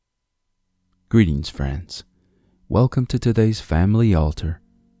Greetings, friends. Welcome to today's Family Altar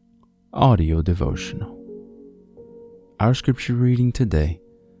audio devotional. Our scripture reading today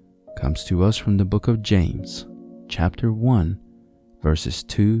comes to us from the book of James, chapter 1, verses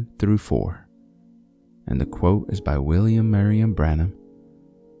 2 through 4. And the quote is by William Marion Branham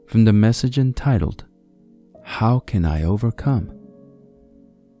from the message entitled, How Can I Overcome?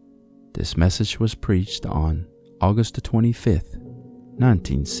 This message was preached on August the 25th,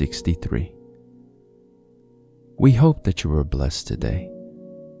 1963. We hope that you are blessed today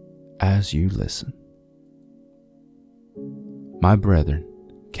as you listen. My brethren,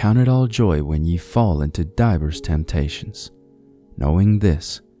 count it all joy when ye fall into divers temptations, knowing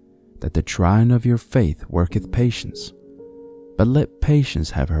this, that the trying of your faith worketh patience. But let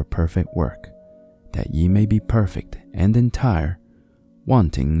patience have her perfect work, that ye may be perfect and entire,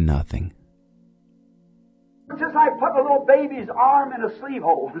 wanting nothing. Just like putting a little baby's arm in a sleeve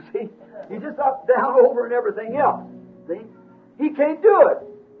hole, see? He's just up, down, over, and everything else, see? He can't do it.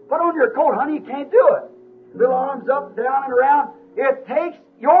 Put on your coat, honey, he can't do it. Little arms up, down, and around. It takes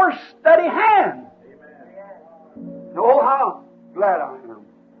your steady hand. Amen. Oh, how glad I am.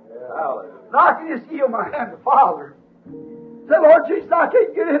 Hallelujah. Now I can just yield my hand to Father. Say, Lord Jesus, I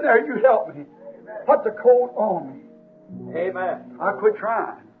can't get in there. You help me. Amen. Put the coat on me. Amen. I quit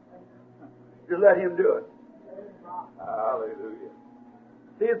trying. Just let Him do it. Hallelujah.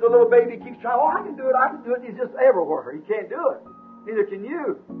 See, if the little baby keeps trying, I can do it, he's just everywhere. He can't do it. Neither can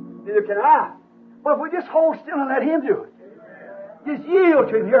you. Neither can I. But if we just hold still and let Him do it, just yield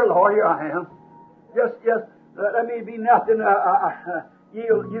to Him. Here, Lord, here I am. Just let me be nothing.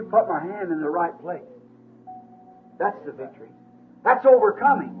 Yield. You put my hand in the right place. That's the victory. That's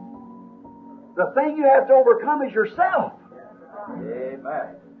overcoming. The thing you have to overcome is yourself.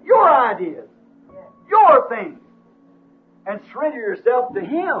 Amen. Your ideas. Your things. And surrender yourself to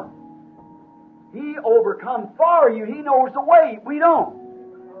Him. He overcomes for you. He knows the way. We don't.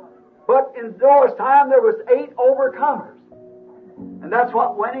 But in Noah's time, there was 8 overcomers. And that's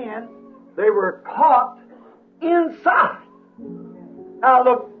what went in. They were caught inside. Now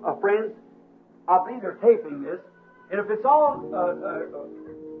look, friends, I believe they're taping this. And if it's on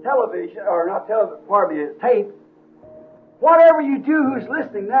television, or not television, pardon me, tape, whatever you do who's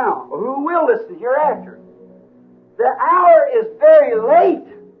listening now, or who will listen hereafter, the hour is very late.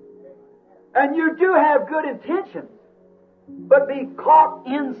 And you do have good intentions, but be caught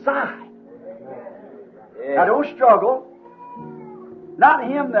inside. Yeah. Now don't struggle. Not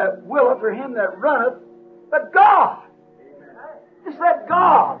him that willeth or him that runneth, but God. Just let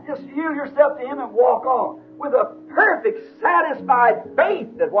God. Just yield yourself to Him and walk on with a perfect, satisfied faith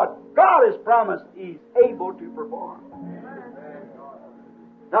that what God has promised He's able to perform.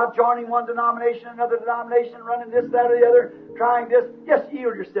 Not joining one denomination, another denomination, running this, that, or the other, trying this. Just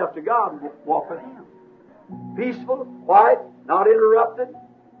yield yourself to God and walk with Him. Peaceful, quiet, not interrupted.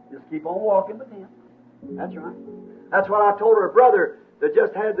 Just keep on walking with Him. That's right. That's what I told her brother that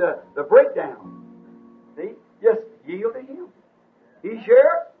just had the breakdown. See? Just yield to Him. He's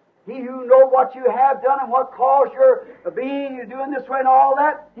here. He who knows what you have done and what caused your being, you're doing this way and all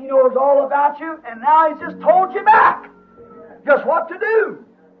that. He knows all about you, and now He's just told you back just what to do.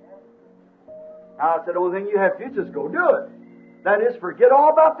 Now, I said, the only thing you have to do is go do it. That is, forget all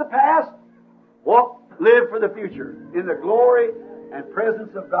about the past. Live for the future in the glory and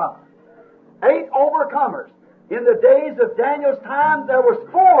presence of God. 8 overcomers. In the days of Daniel's time, there was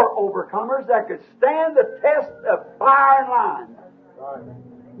 4 overcomers that could stand the test of fire and line.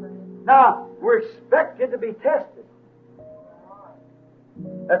 Now, we're expected to be tested.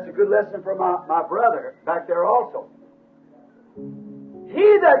 That's a good lesson for my brother back there also.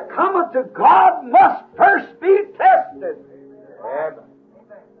 He that cometh to God must first be tested. Amen.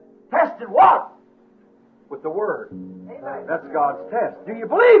 Tested what? With the Word. Amen. That's God's test. Do you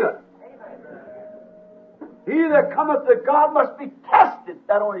believe it? Amen. He that cometh to God must be tested.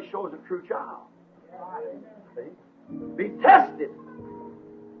 That only shows a true child. See? Be tested.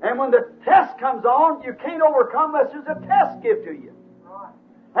 And when the test comes on, you can't overcome unless there's a test given to you.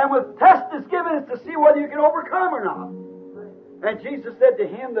 And when the test is given, it's to see whether you can overcome or not. And Jesus said to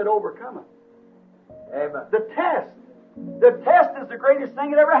him that overcometh. Amen. The test is the greatest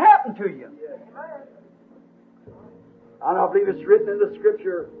thing that ever happened to you. And I believe it's written in the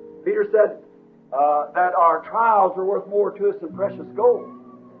Scripture. Peter said that our trials are worth more to us than precious gold.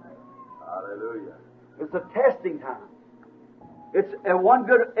 Hallelujah. It's a testing time. It's one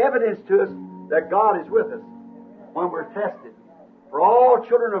good evidence to us that God is with us when we're tested. For all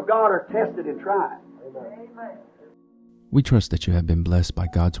children of God are tested and tried. Amen. We trust that you have been blessed by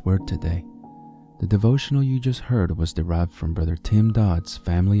God's Word today. The devotional you just heard was derived from Brother Tim Dodd's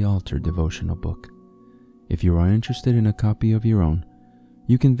Family Altar devotional book. If you are interested in a copy of your own,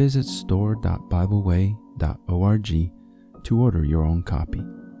 you can visit store.bibleway.org to order your own copy.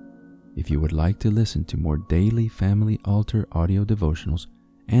 If you would like to listen to more daily Family Altar audio devotionals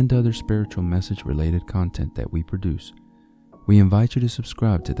and other spiritual message-related content that we produce, we invite you to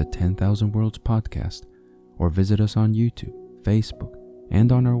subscribe to the 10,000 Worlds podcast or visit us on YouTube, Facebook,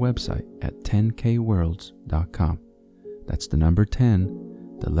 and on our website at 10kworlds.com. That's the number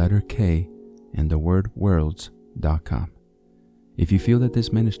 10, the letter K, and the word worlds.com. If you feel that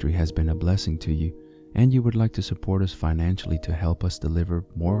this ministry has been a blessing to you and you would like to support us financially to help us deliver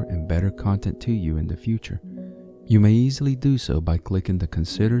more and better content to you in the future, you may easily do so by clicking the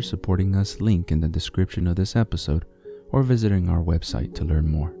Consider Supporting Us link in the description of this episode or visiting our website to learn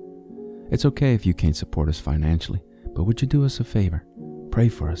more. It's okay if you can't support us financially, but would you do us a favor? Pray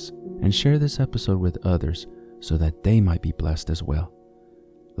for us and share this episode with others so that they might be blessed as well.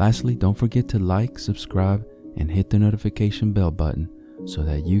 Lastly, don't forget to like, subscribe, and hit the notification bell button so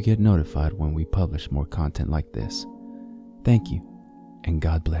that you get notified when we publish more content like this. Thank you, and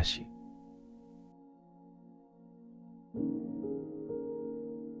God bless you.